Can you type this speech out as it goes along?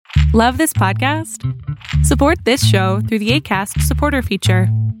Love this podcast? Support this show through the Acast supporter feature.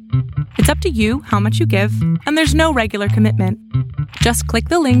 It's up to you how much you give, and there's no regular commitment. Just click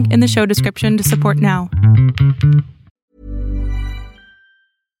the link in the show description to support now.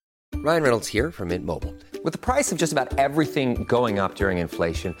 Ryan Reynolds here from Mint Mobile. With the price of just about everything going up during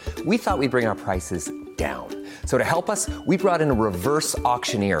inflation, we thought we'd bring our prices down. So to help us, we brought in a reverse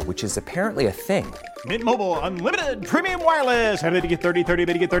auctioneer, which is apparently a thing. Mint Mobile Unlimited Premium Wireless. How to get 30, 30,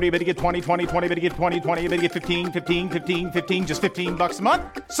 bit to get 30, bit to get 20, 20, 20, bit to get 20, 20, bit to get 15, 15, 15, 15, just $15 a month?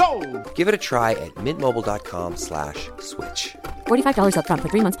 Sold! Give it a try at mintmobile.com/switch. $45 up front for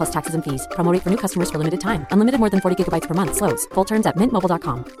 3 months plus taxes and fees. Promo rate for new customers for limited time. Unlimited more than 40 gigabytes per month. Slows full terms at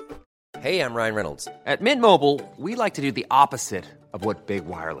mintmobile.com. Hey, I'm Ryan Reynolds. At Mint Mobile, we like to do the opposite of what Big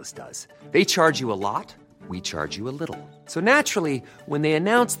Wireless does. They charge you a lot. We charge you a little. So naturally, when they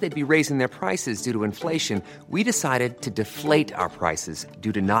announced they'd be raising their prices due to inflation, we decided to deflate our prices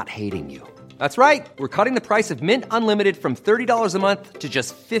due to not hating you. That's right. We're cutting the price of Mint Unlimited from $30 a month to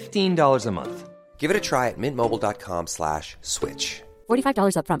just $15 a month. Give it a try at mintmobile.com/switch.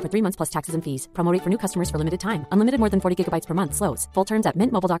 $45 up front for 3 months plus taxes and fees. Promo rate for new customers for limited time. Unlimited more than 40 gigabytes per month. Slows full terms at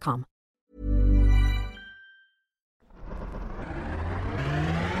mintmobile.com.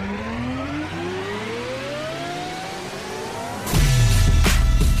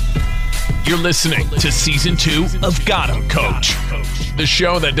 You're listening to Season 2 of Got 'Em Coach, the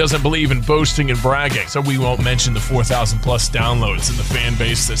show that doesn't believe in boasting and bragging, so we won't mention the 4,000 plus downloads and the fan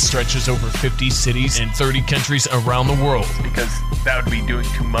base that stretches over 50 cities and 30 countries around the world, because that would be doing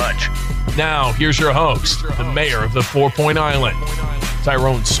too much. Now, here's your host, the mayor of the 4-Point Island,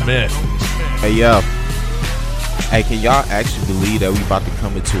 Tyrone Smith. Hey, yo. Hey, can y'all actually believe that we about to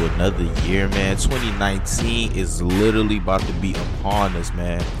come into another year, man? 2019 is literally about to be upon us,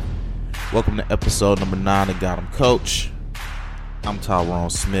 man. Welcome to episode number 9 of Got 'Em Coach. I'm Tyrone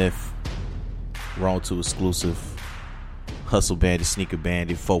Smith. We're on to exclusive. Hustle Bandit, Sneaker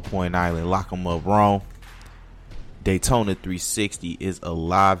Bandit, 4-Point Island, lock 'em up, wrong. Daytona 360 is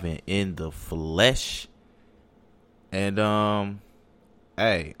alive and in the flesh. And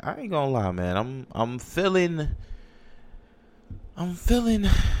hey, I ain't gonna lie, man. I'm feeling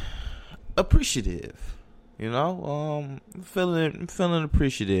appreciative. You know, I'm feeling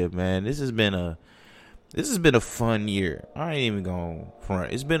appreciative, man. This has been a fun year. I ain't even going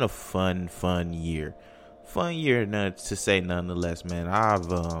front. It's been a fun year. Fun year, to say nonetheless, man. I've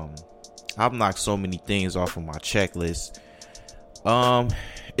knocked so many things off of my checklist.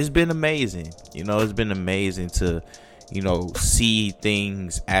 It's been amazing. You know, it's been amazing to, you know, see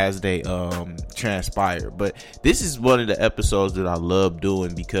things as they transpire. But this is one of the episodes that I love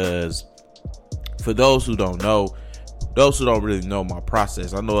doing because, for those who don't know, those who don't really know my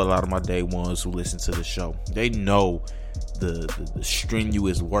process, I know a lot of my day ones who listen to the show, they know the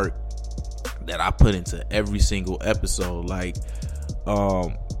strenuous work that I put into every single episode. Like,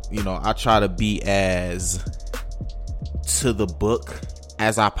 you know, I try to be as to the book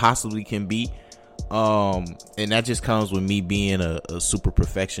as I possibly can be. And that just comes with me being a super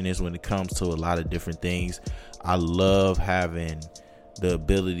perfectionist when it comes to a lot of different things. I love having the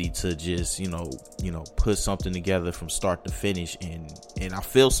ability to just, you know, put something together from start to finish. And I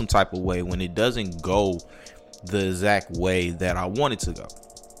feel some type of way when it doesn't go the exact way that I want it to go.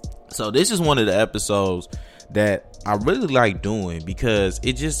 So this is one of the episodes that I really like doing because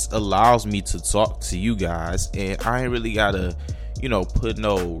it just allows me to talk to you guys, and I ain't really gotta, you know, put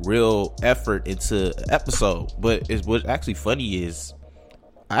no real effort into an episode. But what's actually funny is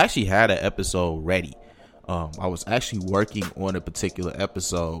I actually had an episode ready. I was actually working on a particular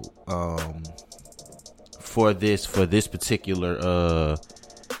episode for this particular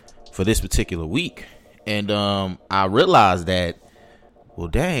week, and I realized that, well,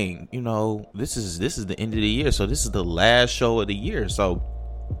 dang, you know, this is the end of the year, so this is the last show of the year. So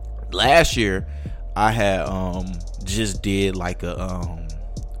last year I had just did like a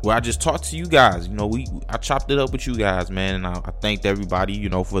where I just talked to you guys. You know, I chopped it up with you guys, man, and I thanked everybody, you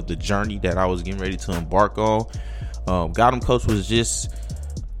know, for the journey that I was getting ready to embark on. Got 'Em Coach was just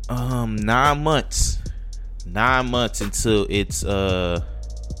 9 months into its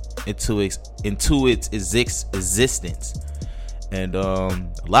existence, and a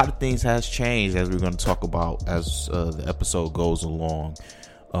lot of things has changed, as we're going to talk about as the episode goes along.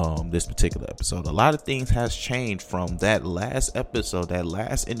 This particular episode, a lot of things has changed from that last episode, that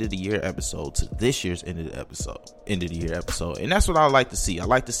last end of the year episode, to this year's end of the year episode. And that's what I like to see. I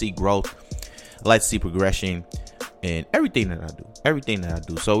like to see growth. I like to see progression in everything that I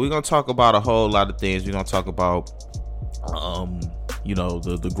do. So we're going to talk about a whole lot of things. We're going to talk about, you know,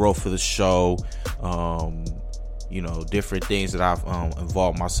 the growth of the show, different things that I've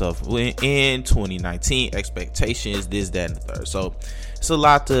involved myself in 2019, expectations, this, that, and the third. So it's a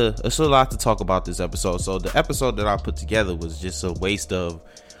lot to talk about this episode. So the episode that I put together was just a waste of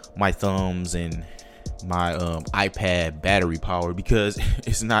my thumbs and my iPad battery power, because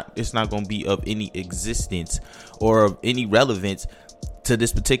it's not going to be of any existence or of any relevance to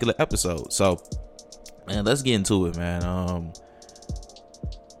this particular episode. So, man, let's get into it, man.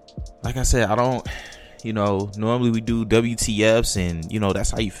 Like I said, I don't, normally we do WTFs and,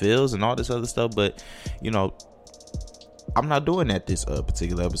 that's how he feels and all this other stuff. But, I'm not doing that this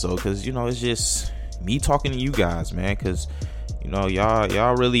particular episode because, it's just me talking to you guys, man. Because,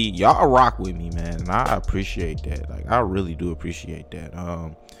 y'all rock with me, man. And I appreciate that. Like, I really do appreciate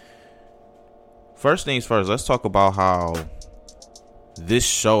that. First things first, let's talk about how this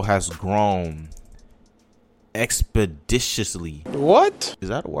show has grown expeditiously. What? Is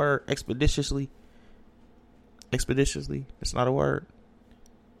that a word? Expeditiously? Expeditiously? It's not a word.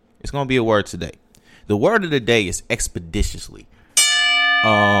 It's gonna be a word today. The word of the day is expeditiously.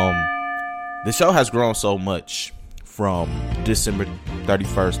 The show has grown so much from December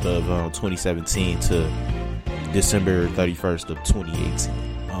 31st of 2017 to December 31st of 2018.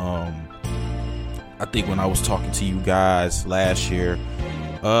 I think when I was talking to you guys last year,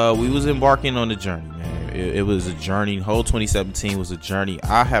 we was embarking on a journey, man. It was a journey. Whole 2017 was a journey.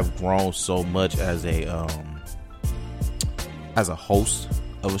 I have grown so much as a host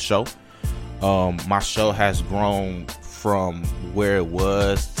of a show. My show has grown from where it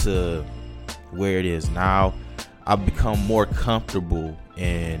was to where it is now. I've become more comfortable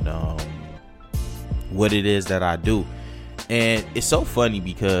in what it is that I do. And it's so funny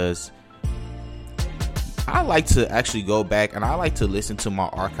because I like to actually go back and I like to listen to my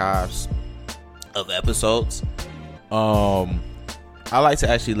archives of episodes. I like to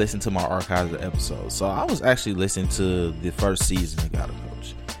actually listen to my archives of episodes. So I was actually listening to the first season of Gotta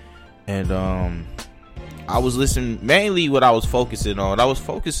Coach. And I was listening, mainly what I was focusing on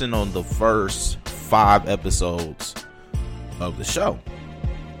the first 5 episodes of the show.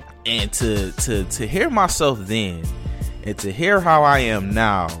 And to hear myself then and to hear how I am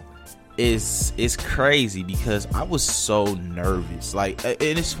now is crazy, because I was so nervous. Like, and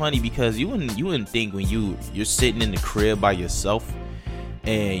it's funny because you wouldn't think when you're sitting in the crib by yourself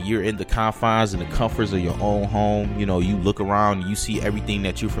and you're in the confines and the comforts of your own home, you look around and you see everything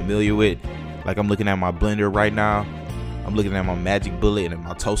that you're familiar with. Like, I'm looking at my blender right now. I'm looking at my Magic Bullet and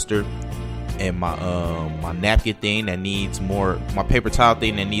my toaster and my napkin thing that needs more, my paper towel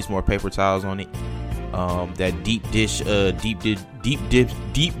thing that needs more paper towels on it. That deep dish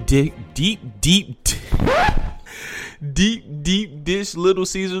Little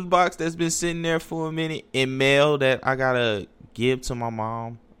Caesars box that's been sitting there for a minute in mail that I gotta give to my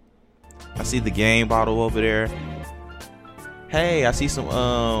mom. I see the game bottle over there. Hey, I see some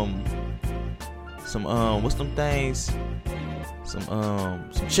what's them things? Some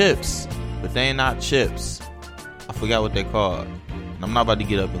chips, but they ain't not chips. I forgot what they called. I'm not about to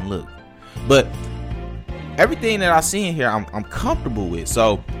get up and look, but everything that I see in here, I'm comfortable with.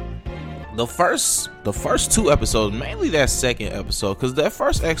 So the first 2 episodes, mainly that second episode, because that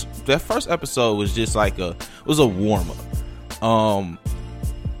first episode was just like a warm up.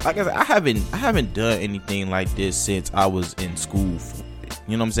 Like I said, I haven't done anything like this since I was in school.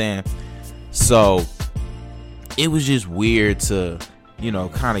 You know what I'm saying? So it was just weird to,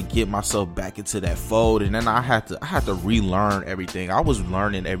 kind of get myself back into that fold, and then I had to relearn everything. I was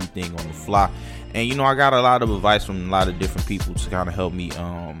learning everything on the fly, and I got a lot of advice from a lot of different people to kind of help me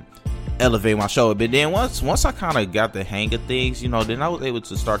elevate my show. But then once I kind of got the hang of things, then I was able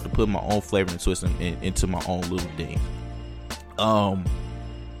to start to put my own flavor and twist into my own little things.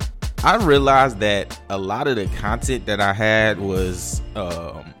 I realized that a lot of the content that I had was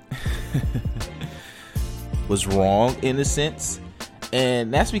was wrong in a sense,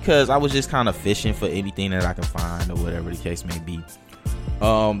 and that's because I was just kind of fishing for anything that I can find or whatever the case may be.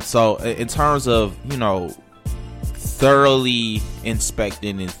 So in terms of thoroughly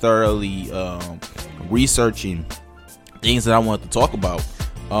inspecting and thoroughly researching things that I want to talk about,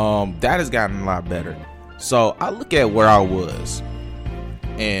 that has gotten a lot better. So I look at where I was,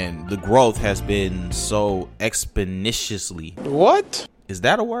 and the growth has been so exponentially. What? Is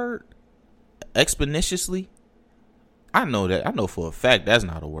that a word? Exponentially? I know for a fact that's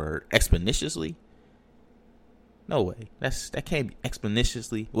not a word. Exponentially? No way. That can't be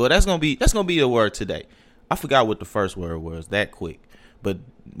exponentially. Well, that's gonna be a word today. I forgot what the first word was that quick. But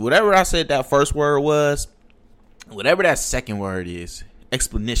whatever I said that first word was, whatever that second word is,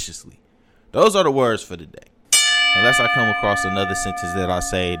 exponentially. Those are the words for today. Unless I come across another sentence that I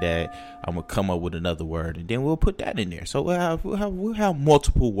say that I'm gonna come up with another word, and then we'll put that in there. So we'll have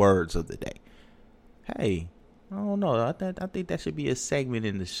multiple words of the day. Hey, I don't know. I think that should be a segment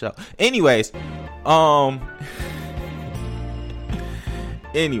in the show. Anyways, the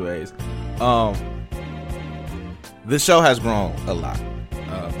show has grown a lot.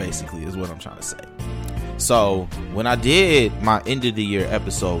 Basically, is what I'm trying to say. So when I did my end of the year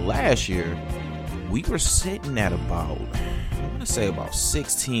episode last year, we were sitting at about, I want to say about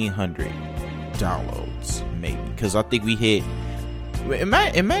 1,600 downloads, maybe, because I think we hit. It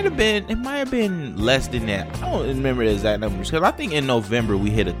might have been less than that. I don't remember the exact numbers, because I think in November we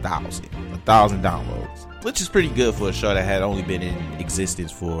hit 1,000 downloads, which is pretty good for a show that had only been in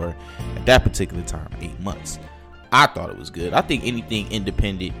existence for, at that particular time, 8 months. I thought it was good. I think anything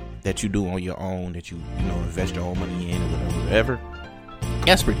independent that you do on your own, that you invest your own money in, or whatever,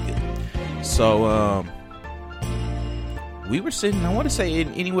 that's pretty good. So we were sitting, I want to say,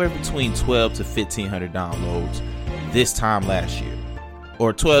 anywhere between 12 to 1,500 downloads this time last year,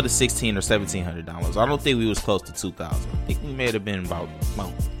 or 12 to 16 or 1,700 downloads. I don't think we was close to 2,000. I think we may have been about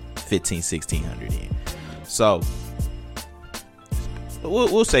 1,500, 1,600 in. So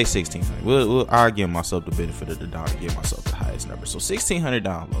we'll say 1,600. I'll give myself the benefit of the doubt and give myself the highest number. So 1,600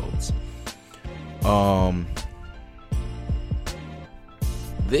 downloads.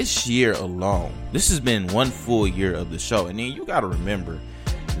 This year alone, this has been one full year of the show. And then you got to remember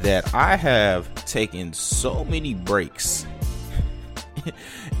that I have taken so many breaks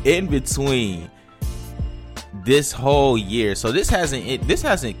in between this whole year. So this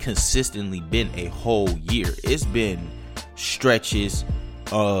hasn't consistently been a whole year. It's been stretches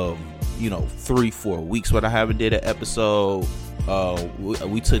of 3-4 weeks where I haven't did an episode.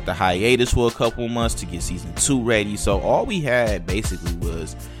 We took the hiatus for a couple months to get season 2 ready. So all we had basically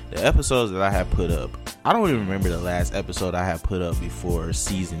was the episodes that I had put up. I don't even remember the last episode I had put up before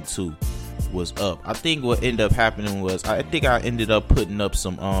season 2 was up. I think what ended up happening was I ended up putting up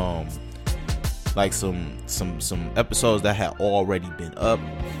some episodes that had already been up.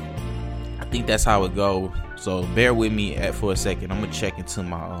 I think that's how it go. So bear with me for a second. I'm gonna check into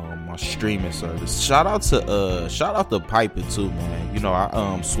my streaming service. Shout out to Piper too, man.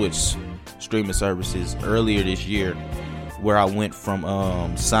 I switched streaming services earlier this year, where I went from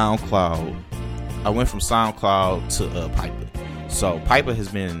SoundCloud. I went from SoundCloud to Piper. So Piper has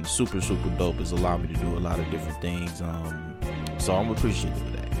been super dope. It's allowed me to do a lot of different things. So I'm appreciative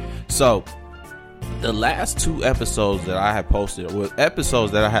of that. So the last 2 episodes that I had posted were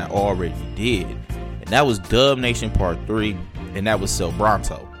episodes that I had already did. And that was Dub Nation Part 3, and that was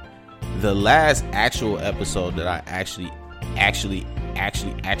Celbronto. The last actual episode that I actually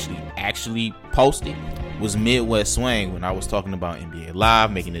posted was Midwest Swing, when I was talking about NBA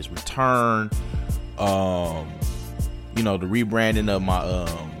Live making its return. The rebranding of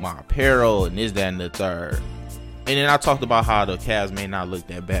my apparel and this, that, and the third. And then I talked about how the Cavs may not look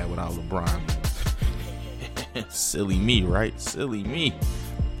that bad without LeBron. Silly me, right? Silly me.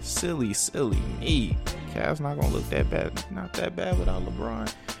 Silly me. Cavs not gonna look that bad. Not that bad without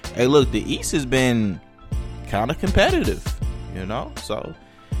LeBron. Hey, look, the East has been kind of competitive, So,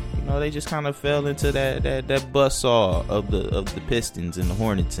 they just kind of fell into that buzzsaw of the Pistons and the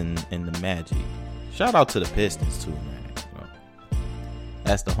Hornets and the Magic. Shout out to the Pistons too, man.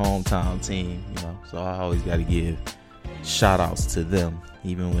 That's the hometown team, So I always got to give shout outs to them,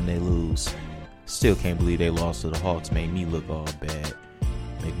 even when they lose. Still can't believe they lost to the Hawks. Made me look all bad.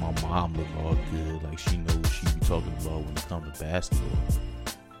 Make my mom look all good, like she knows what she be talking about when it comes to basketball.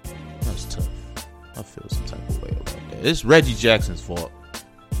 That's tough. I feel some type of way about that. It's Reggie Jackson's fault.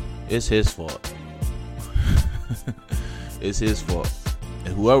 It's his fault. It's his fault.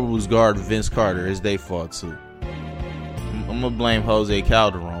 And whoever was guarding Vince Carter, it's their fault too. I'm gonna blame Jose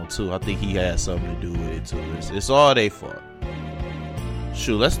Calderon too. I think he had something to do with it too. It's all their fault.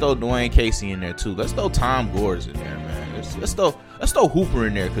 Shoot, let's throw Dwayne Casey in there too. Let's throw Tom Gores in there, man. Let's throw Hooper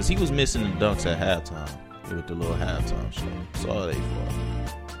in there, because he was missing the dunks at halftime with the little halftime show. It's all their fault.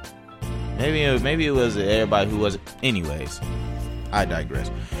 Maybe it was everybody who wasn't. Anyways, I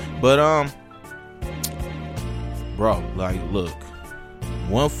digress. But bro, look,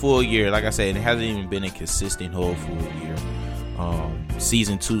 one full year. Like I said, it hasn't even been a consistent whole full year.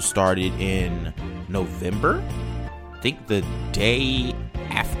 Season 2 started in November. I think the day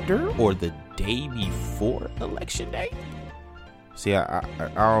after or the day before Election Day. See, I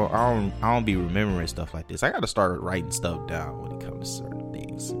don't be remembering stuff like this. I gotta start writing stuff down when it comes to certain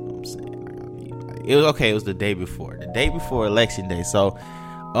things. You know what I'm saying? It was the day before Election Day. So,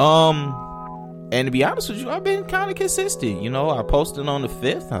 and to be honest with you, I've been kind of consistent. I posted on the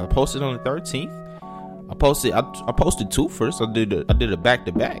 5th. I posted on the 13th. I posted 2 first. I did a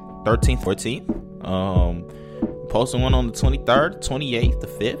back-to-back, 13th, 14th. Posted one on the 23rd, 28th, the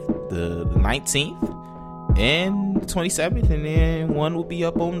 5th, the 19th, and the 27th, and then one will be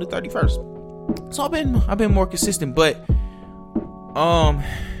up on the 31st. So I've been more consistent, but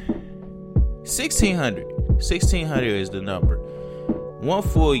 1600 is the number. 1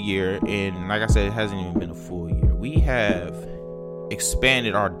 full year, and like I said, it hasn't even been a full year. We have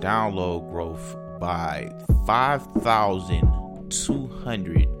expanded our download growth by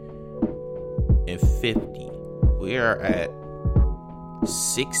 5,250. We are at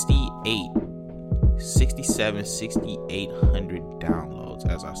 6,800 downloads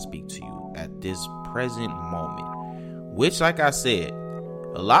as I speak to you at this present moment. Which, like I said,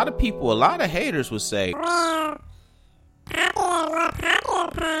 a lot of haters would say,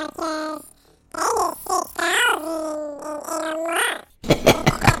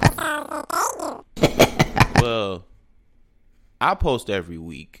 well, I post every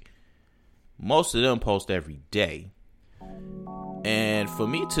week. Most of them post every day. And for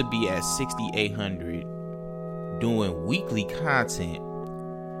me to be at 6,800 doing weekly content,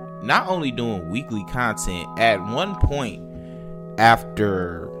 not only doing weekly content, at one point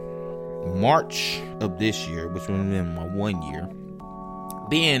after March of this year, which would have been my 1 year,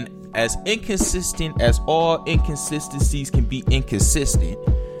 being as inconsistent as all inconsistencies can be inconsistent,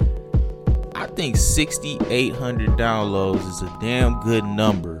 I think 6,800 downloads is a damn good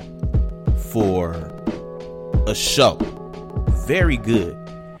number for a show. Very good.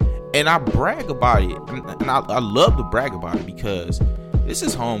 And I brag about it, and I love to brag about it because this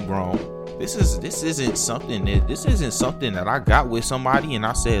is homegrown. This isn't something that I got with somebody and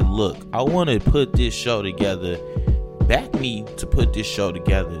I said, look, I want to put this show together. Back me to put this show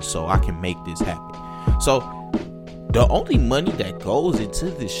together so I can make this happen. So the only money that goes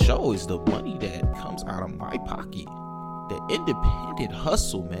into this show is the money that comes out of my pocket. The independent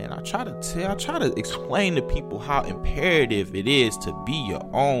hustle, man. I try to explain to people how imperative it is to be your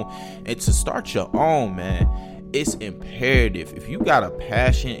own and to start your own, man. It's imperative. If you got a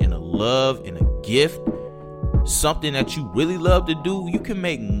passion and a love and a gift, something that you really love to do, you can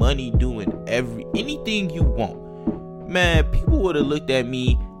make money doing anything you want. Man, people would have looked at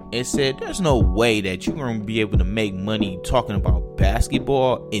me and said, there's no way that you're going to be able to make money talking about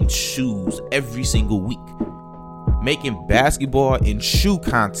basketball and shoes every single week. Making basketball and shoe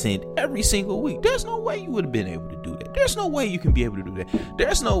content every single week. There's no way you would have been able to do that. There's no way you can be able to do that.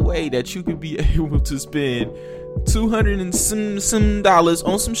 There's no way that you could be able to spend $200 and some dollars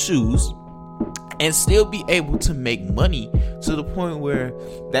on some shoes and still be able to make money to the point where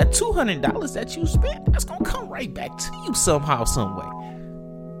that $200 that you spent, that's gonna come right back to you somehow, some way.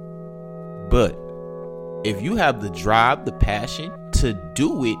 But if you have the drive, the passion to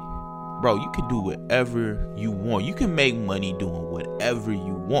do it, bro, you can do whatever you want. You can make money doing whatever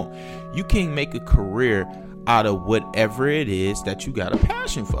you want. You can make a career out of whatever it is that you got a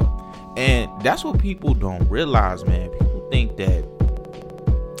passion for. And that's what people don't realize, man. People think that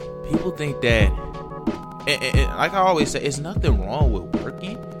and like I always say, it's nothing wrong with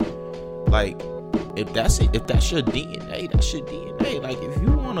working. Like, if that's your DNA, that's your DNA. Like, if you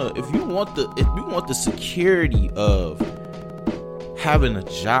want the security of having a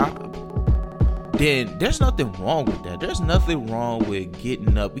job, then there's nothing wrong with that. There's nothing wrong with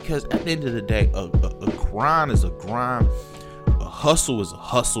getting up, because at the end of the day, a grind is a grind, a hustle is a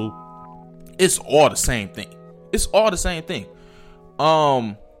hustle. It's all the same thing.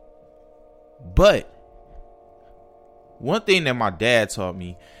 But one thing that my dad taught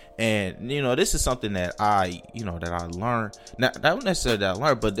me, and this is something that I learned. Not necessarily that I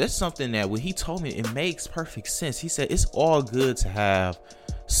learned, but that's something that when he told me, it makes perfect sense. He said it's all good to have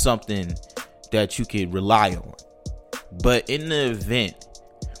something that you can rely on, but in the event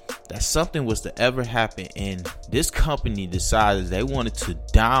that something was to ever happen and this company decided they wanted to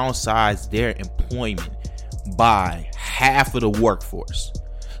downsize their employment by half of the workforce.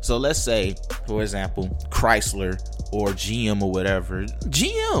 So let's say, for example, Chrysler or GM or whatever. GM,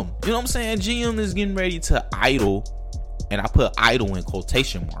 you know what I'm saying? GM is getting ready to idle, and I put idle in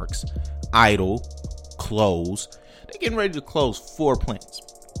quotation marks. Idle, close. They're getting ready to close 4 plants.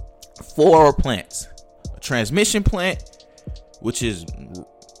 4 plants. A transmission plant, which is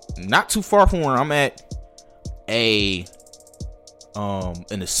not too far from where I'm at. An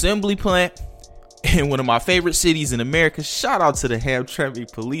assembly plant in one of my favorite cities in America. Shout out to the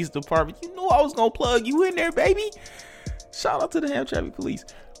Hamtramck Police Department. You knew I was gonna plug you in there, baby. Shout out to the Hamtramck Police.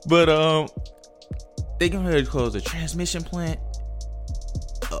 But they gonna close a transmission plant,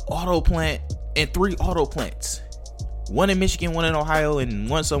 an auto plant, and 3 auto plants. One in Michigan, one in Ohio, and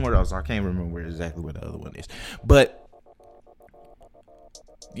one somewhere else. I can't remember exactly where the other one is. But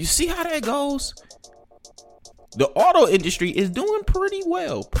you see how that goes? The auto industry is doing pretty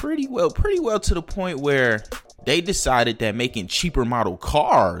well to the point where they decided that making cheaper model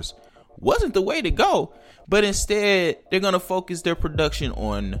cars wasn't the way to go, but instead they're going to focus their production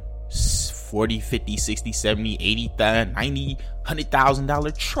on 40, 50, 60, 70, 80, 90,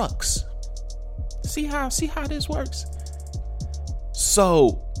 $100,000 trucks. See how this works?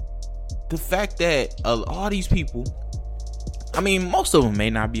 So the fact that all these people, I mean, most of them may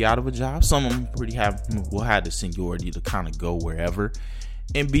not be out of a job. Some of them will have the seniority to kind of go wherever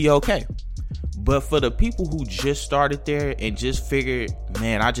and be okay. But for the people who just started there and just figured,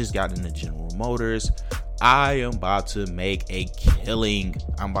 man, I just got into General Motors, I am about to make a killing.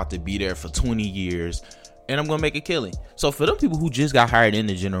 I'm about to be there for 20 years and I'm going to make a killing. So for them people who just got hired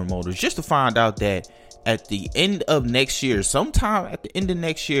into General Motors, just to find out that at the end of next year, sometime at the end of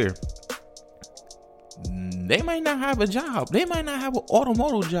next year, they might not have a job. They might not have an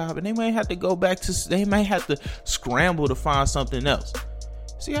automotive job, and they might have to go back to, they might have to scramble to find something else.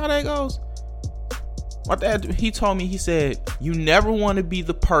 See how that goes? My dad, he told me, he said, you never want to be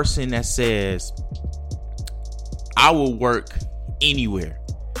the person that says, I will work anywhere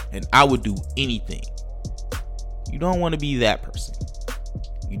and I would do anything. You don't want to be that person.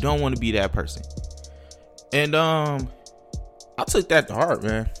 You don't want to be that person. And I took that to heart,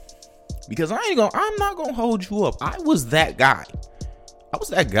 man. Because I'm not gonna hold you up. I was that guy. I was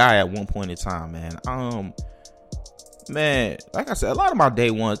that guy at one point in time, man. Man, like I said, a lot of my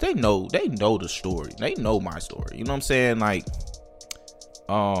day ones, they know the story. They know my story. You know what I'm saying? Like,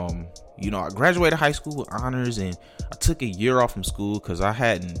 I graduated high school with honors, and I took a year off from school because I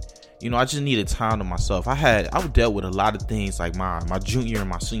just needed time to myself. I dealt with a lot of things, like my junior and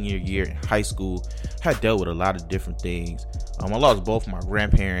my senior year in high school. I had dealt with a lot of different things. I lost both of my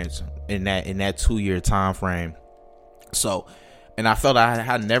grandparents in that 2-year time frame. So, and I felt I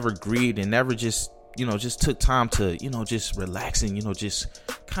had never grieved and never just took time to, just relax and, just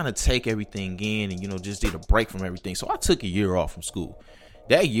kind of take everything in and, just did a break from everything. So I took a year off from school.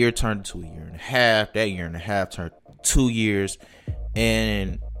 That year turned into a year and a half. That year and a half turned 2 years.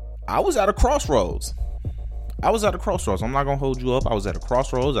 And I was at a crossroads. I'm not going to hold you up. I was at a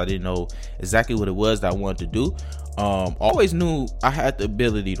crossroads. I didn't know exactly what it was that I wanted to do. Always knew I had the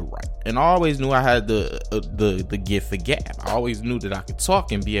ability to write, and I always knew I had the gift for gab. I always knew that I could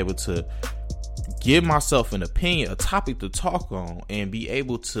talk and be able to give myself an opinion, a topic to talk on, and be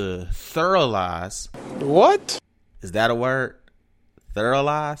able to thoroughlize. What? Is that a word?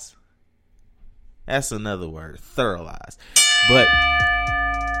 Thoroughlize? That's another word. Thoroughlize. But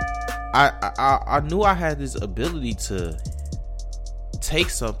I knew I had this ability to take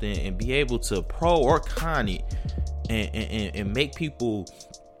something and be able to pro or con it and make people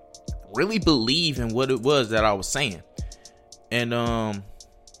really believe in what it was that I was saying. And I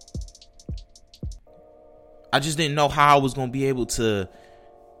just didn't know how I was going to be able to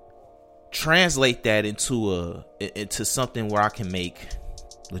translate that into something where I can make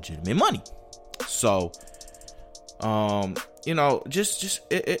legitimate money. So it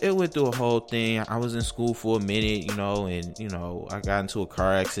went through a whole thing. I was in school for a minute, and I got into a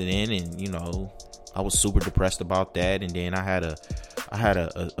car accident, and I was super depressed about that. And then I had a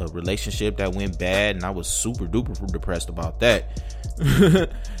relationship that went bad, and I was super duper depressed about that.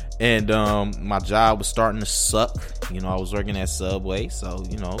 And my job was starting to suck. I was working at Subway, so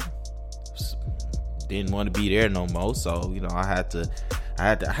didn't want to be there no more. So I had to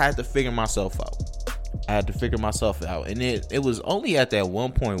figure myself out. And it was only at that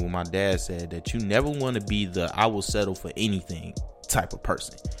one point when my dad said that you never want to be the I will settle for anything type of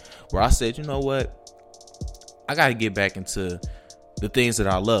person, where I said, you know what, I got to get back into the things that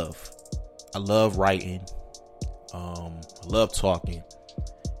I love. I love writing. I love talking.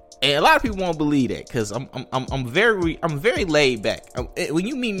 And a lot of people won't believe that because I'm very laid back. When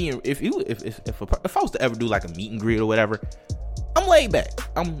you meet me, if I was to ever do like a meet and greet or whatever, I'm laid back.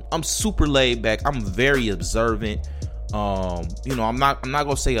 I'm super laid back. I'm very observant. I'm not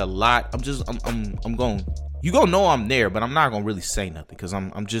gonna say a lot. You gonna know I'm there, but I'm not gonna really say nothing because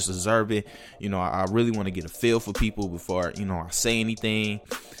I'm just observant. I really want to get a feel for people before I say anything,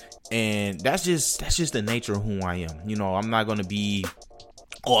 and that's just the nature of who I am. I'm not gonna be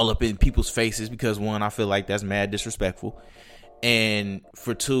all up in people's faces because, one, I feel like that's mad disrespectful, and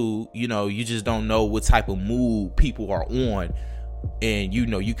for two, you just don't know what type of mood people are on. And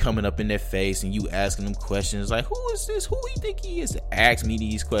you coming up in their face and you asking them questions like, who is this? Who do you think he is to ask me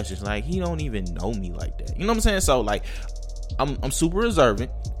these questions? Like, he don't even know me like that. You know what I'm saying? So like, I'm super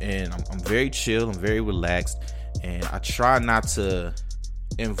observant, and I'm very chill. I'm very relaxed, And I try not to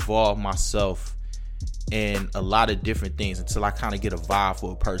involve myself in a lot of different things until I kind of get a vibe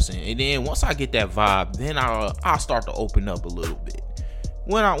for a person. And then once I get that vibe, then I'll start to open up a little bit.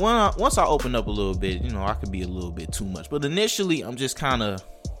 Once I open up a little bit, I could be a little bit too much. But initially, I just kind of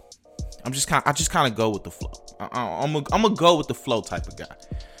go with the flow. I'm a go with the flow type of guy.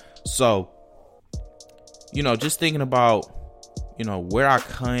 So, just thinking about, where I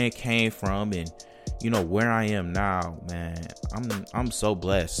came from and, where I am now, man, I'm so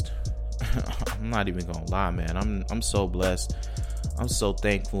blessed. I'm not even gonna lie, man. I'm so blessed. I'm so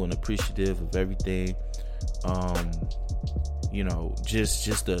thankful and appreciative of everything.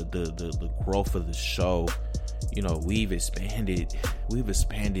 Just the growth of the show. I've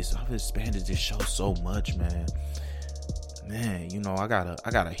expanded this show so much, man. I got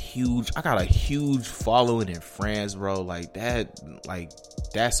a huge following in France, bro.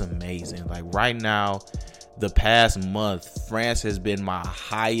 That's amazing. Like right now, the past month, France has been my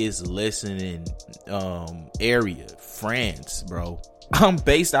highest listening area. France, bro. I'm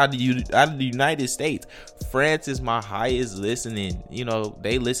based out of the United States. France is my highest listening.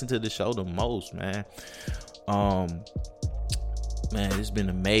 They listen to the show the most, man. Man, it's been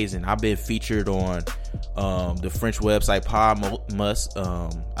amazing. I've been featured on the French website Podmust.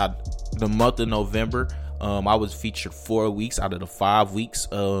 The month of November, I was featured 4 weeks out of the 5 weeks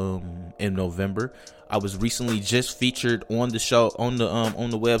in November. I was recently just featured on the show on the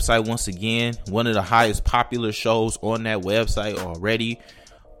website once again. One of the highest popular shows on that website already.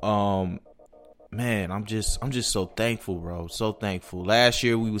 Man, I'm just so thankful, bro. So thankful. Last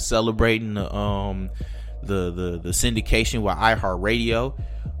year we were celebrating the syndication with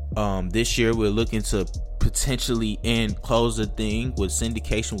iHeartRadio. This year we're looking to potentially close the thing with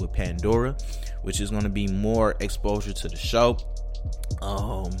syndication with Pandora, which is going to be more exposure to the show.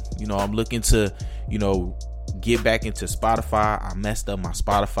 I'm looking to, get back into Spotify. I messed up my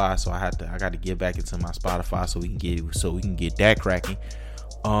Spotify, so I got to get back into my Spotify so we can get that cracking.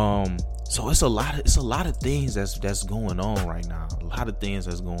 So it's a lot of things that's going on right now. A lot of things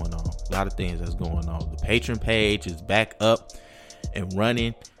that's going on. The Patreon page is back up and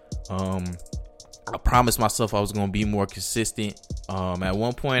running. I promised myself I was going to be more consistent. At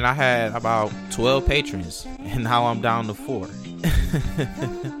one point I had about 12 patrons, and now I'm down to 4.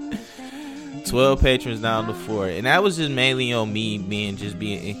 12 patrons down to 4, and that was just mainly on me being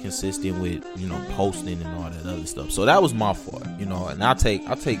inconsistent with posting and all that other stuff. So that was my fault, and I take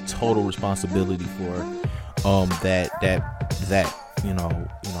total responsibility for that.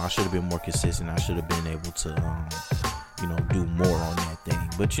 I should have been more consistent. I should have been able to do more on that thing.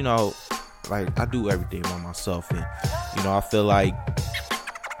 But I do everything by myself, and I feel like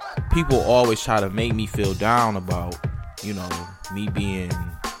people always try to make me feel down about me being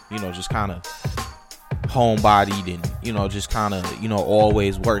just kind of homebodied and just kind of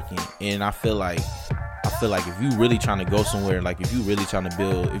always working. And I feel like if you really trying to go somewhere, like if you really trying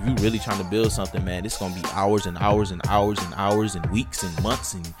to build something, man, it's gonna be hours and hours and hours and hours and weeks and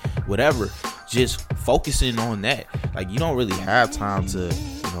months and whatever, just focusing on that. Like you don't really have time to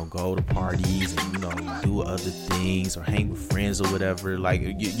go to parties and do other things or hang with friends or whatever. Like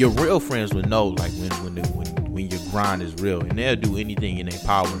your real friends would know, like when your grind is real, and they'll do anything in their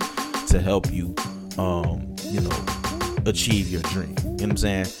power to help you achieve your dream. You know what I'm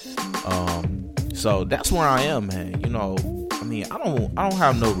saying? So that's where I am, man. I don't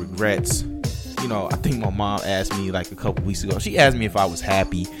have no regrets. I think my mom asked me like a couple weeks ago. She asked me if I was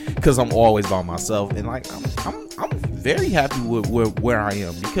happy because I'm always by myself, and like I'm very happy with where I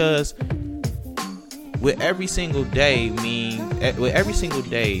am, because with every single day,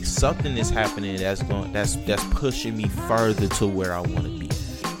 something is happening that's pushing me further to where I want to be,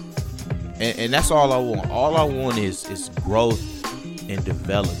 and that's all I want. All I want is growth and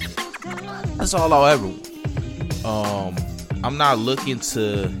development. That's all I'll ever want. I'm not looking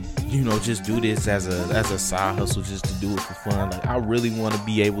to just do this as a side hustle, just to do it for fun. Like I really want to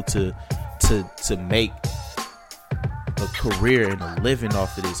be able to make a career and a living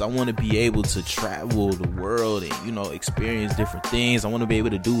off of this. I want to be able to travel the world and experience different things. I want to be able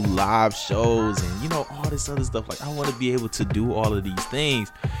to do live shows and all this other stuff. Like I want to be able to do all of these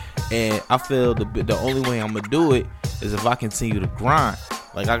things, and I feel the only way I'm gonna do it is if I continue to grind.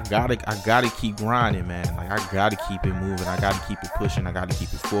 Like I gotta keep grinding, man. Like I gotta keep it moving. I gotta keep it pushing. I gotta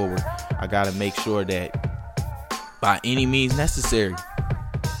keep it forward. I gotta make sure that by any means necessary,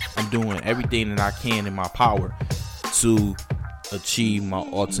 I'm doing everything that I can in my power to achieve my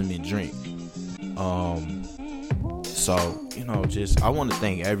ultimate dream. So I want to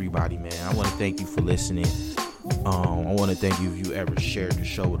thank everybody, man. I want to thank you for listening. I want to thank you if you ever shared the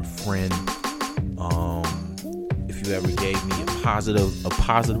show with a friend. if you ever gave me a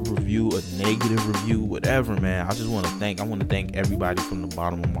positive review, a negative review, whatever, man. I want to thank everybody from the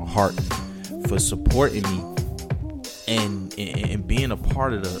bottom of my heart for supporting me and being a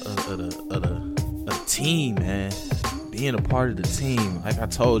part of the team, man. Being a part of the team. Like I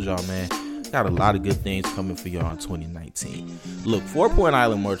told y'all, man, got a lot of good things coming for y'all in 2019. Look, 4 Point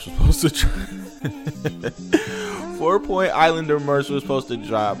Island merch was supposed to 4 Point Islander merch was supposed to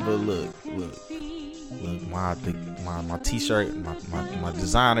drop, but look, my t-shirt, my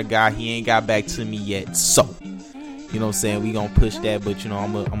designer guy, he ain't got back to me yet. So, you know what I'm saying, we gonna push that, but you know,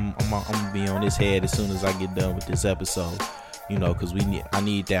 I'm gonna be on his head as soon as I get done with this episode. You know, because I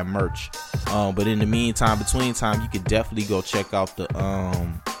need that merch. But in the meantime, between time, you could definitely go check out the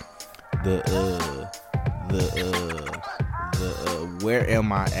where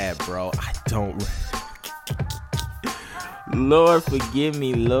am I at, bro? I don't. Lord forgive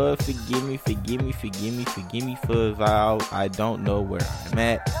me for a vow. I don't know where I'm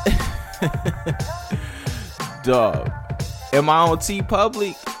at. Dog. Am I on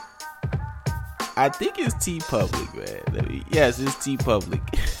TeePublic? I think it's TeePublic, man. Yes, it's TeePublic.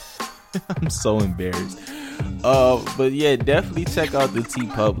 I'm so embarrassed. But yeah, definitely check out the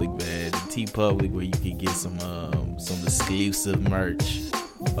TeePublic, man. The TeePublic, where you can get some exclusive merch.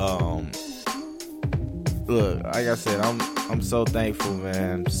 Look, like I said, I'm so thankful,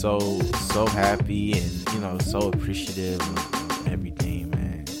 man. So happy, and you know, so appreciative of everything,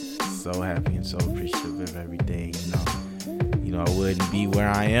 man. So happy and so appreciative of everything. You know, I wouldn't be where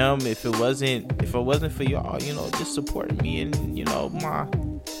I am if it wasn't for y'all, you know, just supporting me and, you know, my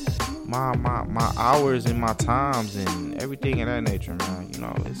hours and my times and everything of that nature, man. You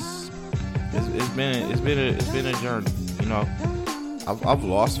know, it's been a journey. You know, I've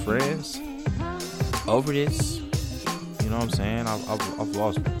lost friends over this. You know what I'm saying? I've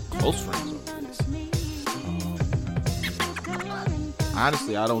lost close friends over this.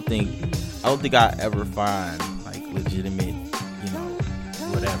 Honestly, I don't think I ever find like legitimate, you know,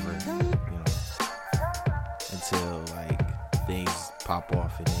 whatever, you know, until like things pop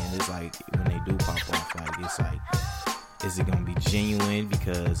off, and then it's like when they do pop off, like it's like, is it gonna be genuine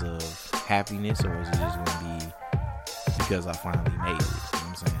because of happiness, or is it just gonna be because I finally made it? You know what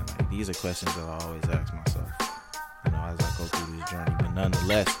I'm saying? Like, these are questions that I always ask myself, you know, as I go through this journey. But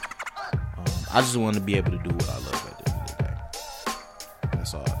nonetheless, I just want to be able to do what I love at the end of the day.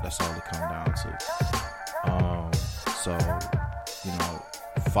 That's all it comes down to. So, you know,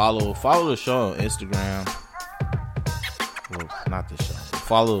 follow the show on Instagram. Well, not the show.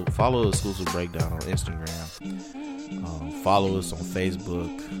 Follow Exclusive Breakdown on Instagram. Follow us on Facebook.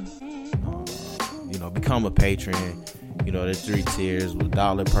 You know, become a patron. You know, there's 3 tiers with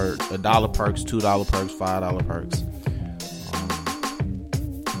 $1 perks, $2 perks, $5 perks.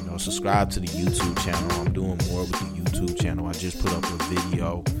 You know, subscribe to the YouTube channel. I'm doing more with the YouTube channel. I just put up a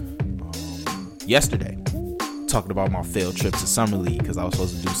video yesterday talking about my failed trip to Summer League, because I was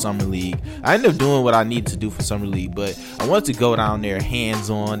supposed to do Summer League. I ended up doing what I needed to do for Summer League, but I wanted to go down there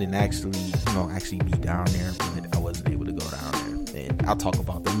hands-on and actually be down there, but I wasn't able to go down there. And I'll talk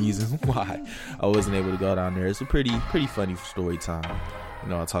about the reasons why I wasn't able to go down there. It's a pretty funny story time. You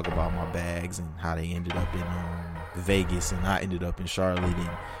know, I talk about my bags and how they ended up in Vegas, and I ended up in Charlotte. And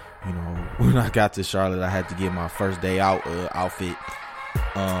you know, when I got to Charlotte, I had to get my first day out outfit.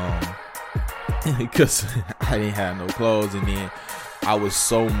 Because I didn't have no clothes, and then I was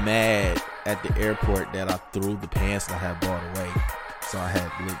so mad at the airport that I threw the pants that I had bought away. So I had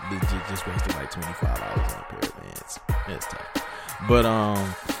legit just wasted like $25 on a pair of pants. It's tough, but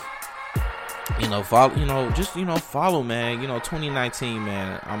you know, follow. You know, just follow, man. You know, 2019,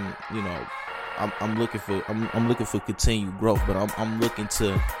 man. I'm looking for continued growth, but I'm looking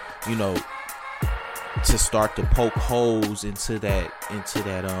to, you know, to start to poke holes into that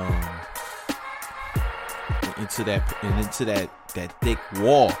thick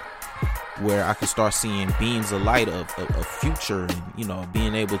wall, where I can start seeing beams of light of future, and you know,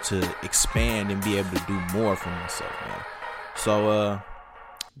 being able to expand and be able to do more for myself, man. So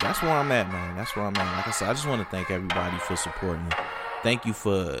that's where I'm at, man. That's where I'm at. Like I said, I just want to thank everybody for supporting me. Thank you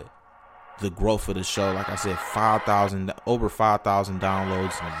for the growth of the show. Like I said, over 5,000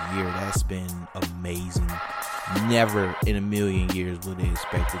 downloads in a year. That's been amazing. Never in a million years would have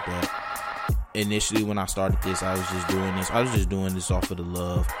expected that. Initially, when I started this, I was just doing this off of the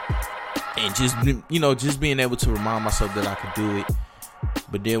love, and just being able to remind myself that I could do it.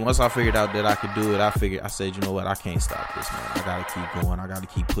 But then once I figured out that I could do it, I said, you know what, I can't stop this, man. I gotta keep going. I gotta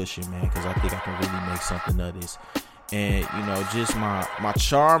keep pushing, man, because I think I can really make something of this. And you know, just my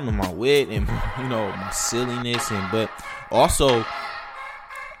charm and my wit, and you know, my silliness, but also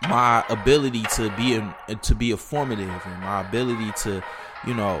my ability to be informative, and my ability to,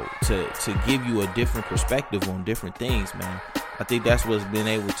 you know, to give you a different perspective on different things, man. I think that's what's been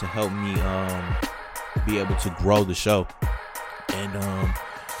able to help me be able to grow the show. And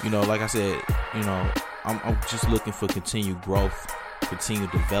you know, like I said, you know, I'm just looking for continued growth,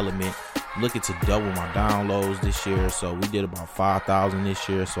 continued development. I'm looking to double my downloads this year. So we did about 5,000 this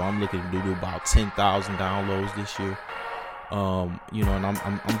year. So I'm looking to do about 10,000 downloads this year. You know, and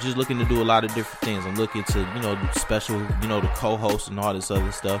I'm just looking to do a lot of different things. I'm looking to, you know, do special, you know, the co-host and all this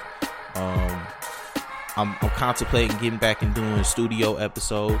other stuff. I'm contemplating getting back and doing studio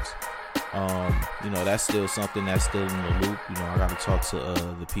episodes. You know, that's still something that's still in the loop. You know, I got to talk to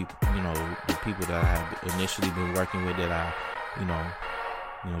the people, you know, the people that I have initially been working with that I, you know,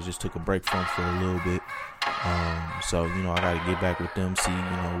 just took a break from for a little bit. So, you know, I got to get back with them, see, you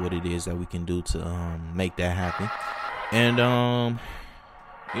know, what it is that we can do to make that happen. And,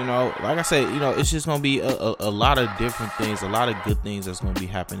 you know, like I said, you know, it's just going to be a lot of different things, a lot of good things that's going to be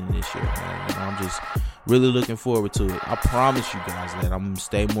happening this year, man. You know, I'm just really looking forward to it. I promise you guys that I'm going to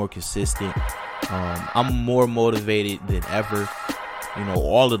stay more consistent. I'm more motivated than ever. You know,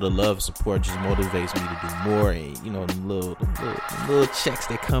 all of the love support just motivates me to do more. And, you know, the little checks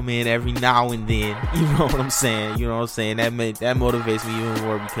that come in every now and then, you know what I'm saying? You know what I'm saying? That motivates me even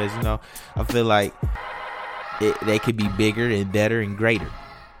more because, you know, I feel like they could be bigger and better and greater.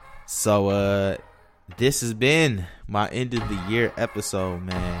 So, this has been my end of the year episode,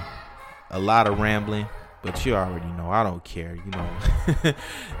 man. A lot of rambling, but you already know I don't care. You know,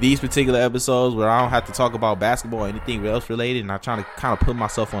 these particular episodes where I don't have to talk about basketball or anything else related, and I'm trying to kind of put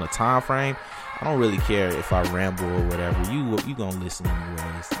myself on a time frame. I don't really care if I ramble or whatever. You gonna listen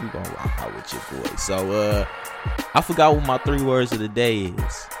anyways. You gonna rock out with your boy. So, I forgot what my 3 words of the day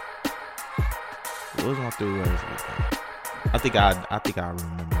is. What was my 3 words of the day? I think I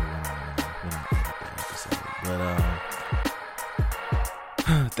remember when I edit the episode.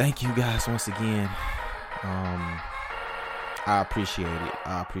 But thank you guys once again. I appreciate it.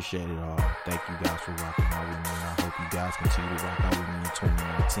 I appreciate it all. Thank you guys for rocking out with me. I hope you guys continue to rock out with me in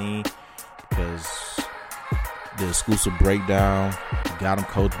 2019 because the exclusive breakdown, Got 'em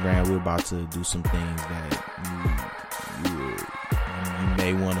Coach brand, we're about to do some things that you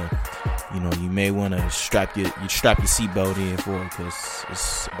may want to. You know, you may want to strap your seatbelt in for it because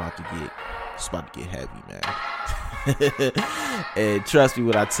it's about to get heavy, man. And trust me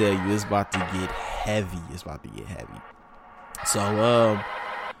when I tell you, it's about to get heavy. It's about to get heavy. So,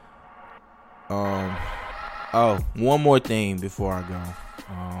 oh, one more thing before I go.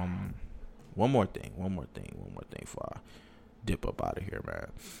 One more thing before I dip up out of here,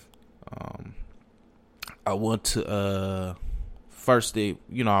 man. I want to, first, I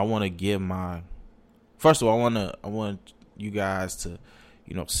want to give first of all, I want you guys to,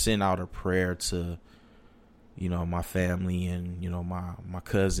 you know, send out a prayer to, you know, my family and, you know, my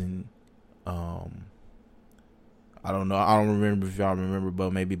cousin. I don't know. I don't remember if y'all remember,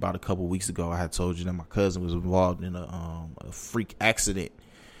 but maybe about a couple weeks ago, I had told you that my cousin was involved in a freak accident.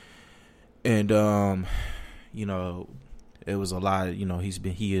 And, you know, it was a lot, you know,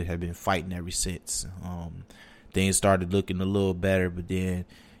 he had been fighting ever since. Things started looking a little better, but then,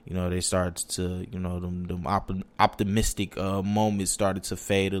 you know, they started to, you know, them optimistic moments started to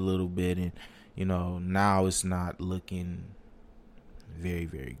fade a little bit, and, you know, now it's not looking very,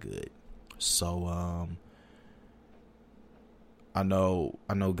 very good. So, I know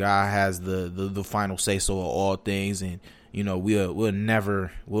God has the final say so of all things, and, you know, we'll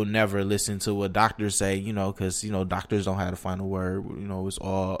never listen to what doctors say, you know, because, you know, doctors don't have the final word. You know, it's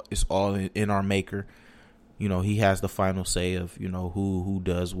all in our Maker. You know, he has the final say of, you know, who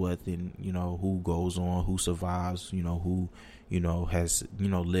does what, and, you know, who goes on, who survives, you know, who, you know, has, you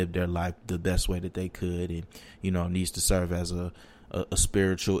know, lived their life the best way that they could, and, you know, needs to serve as a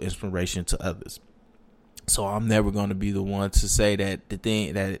spiritual inspiration to others. So I'm never going to be the one to say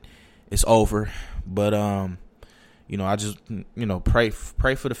that it's over, but you know, I just, you know, pray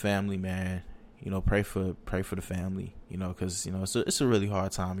for the family, man. You know, pray for the family, you know, because, you know, it's a really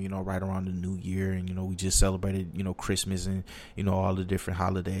hard time, you know, right around the new year. And, you know, we just celebrated, you know, Christmas and, you know, all the different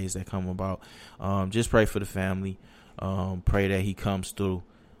holidays that come about. Just pray for the family. Pray that he comes through.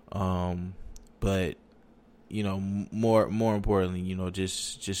 But, you know, more importantly, you know,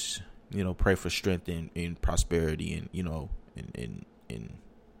 just, you know, pray for strength and prosperity and, you know, and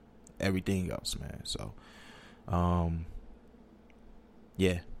everything else, man. So,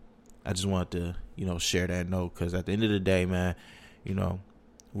 yeah. I just wanted to, you know, share that note, because at the end of the day, man, you know,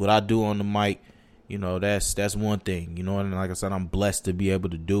 what I do on the mic, you know, that's one thing, you know, and like I said, I'm blessed to be able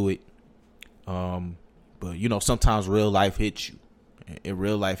to do it. But, you know, sometimes real life hits you, in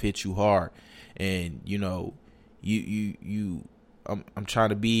real life hit you hard. And, you know, I'm trying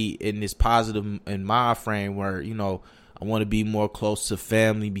to be in this positive in mind frame where, you know, I want to be more close to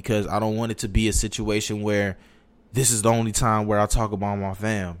family, because I don't want it to be a situation where this is the only time where I talk about my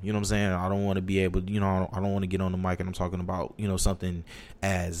fam. You know what I'm saying? I don't want to be able, you know, I don't want to get on the mic and I'm talking about, you know, something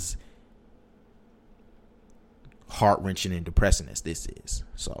as heart-wrenching and depressing as this is.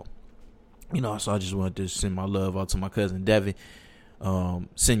 So, you know, so I just wanted to send my love out to my cousin Devin.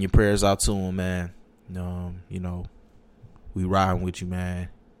 Send your prayers out to him, man. You know, we riding with you, man.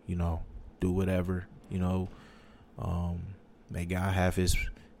 You know, do whatever, you know. May God have his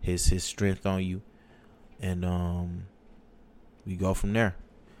strength on you, and we go from there.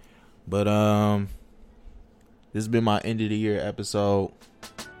 But this has been my end of the year episode.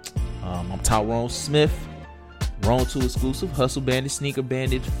 I'm Tyrone Smith, Rome 2 exclusive, Hustle Bandit, Sneaker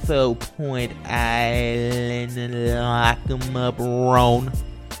Bandit, 4 Point Island, lock 'em up, Rome,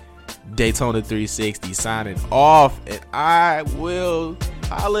 Daytona 360 signing off, and I will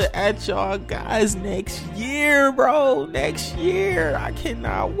holler at y'all guys next year, bro. Next year. I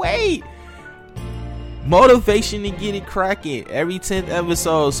cannot wait. Motivation to get it cracking every 10th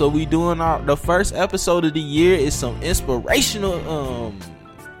episode. So we doing the first episode of the year is some inspirational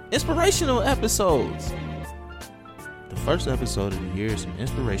episodes. The first episode of the year is some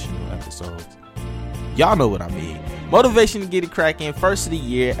inspirational episodes. Y'all know what I mean. Motivation to get it cracking, first of the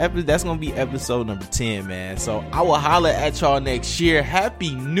year. That's going to be episode number 10, man. So I will holler at y'all next year.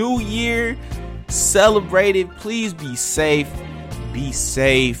 Happy New Year. Celebrate it. Please be safe. Be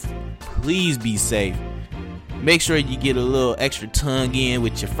safe. Please be safe. Make sure you get a little extra tongue in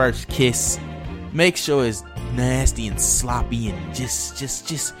with your first kiss. Make sure it's nasty and sloppy, and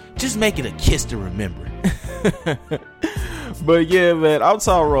just make it a kiss to remember. But yeah, man, I'm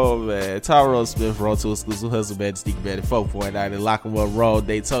Tyrone, man. Tyrone Smith, Rome 2 exclusive, Hustle Bandit, Sneaker Bandit, 4.9, and Lock 'em Up Road,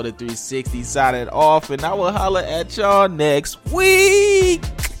 Daytona 360, signing off, and I will holler at y'all next week.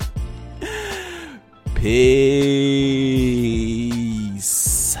 Peace.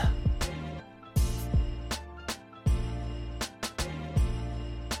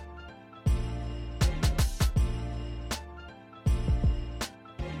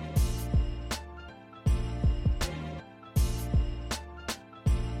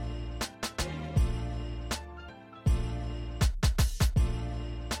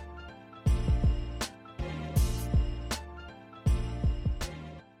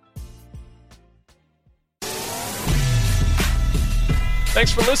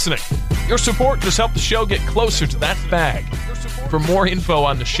 Thanks for listening. Your support just helped the show get closer to that bag. For more info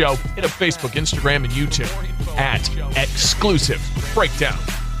on the show, hit up Facebook, Instagram, and YouTube at Exclusive Breakdown.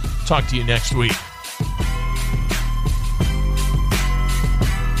 Talk to you next week.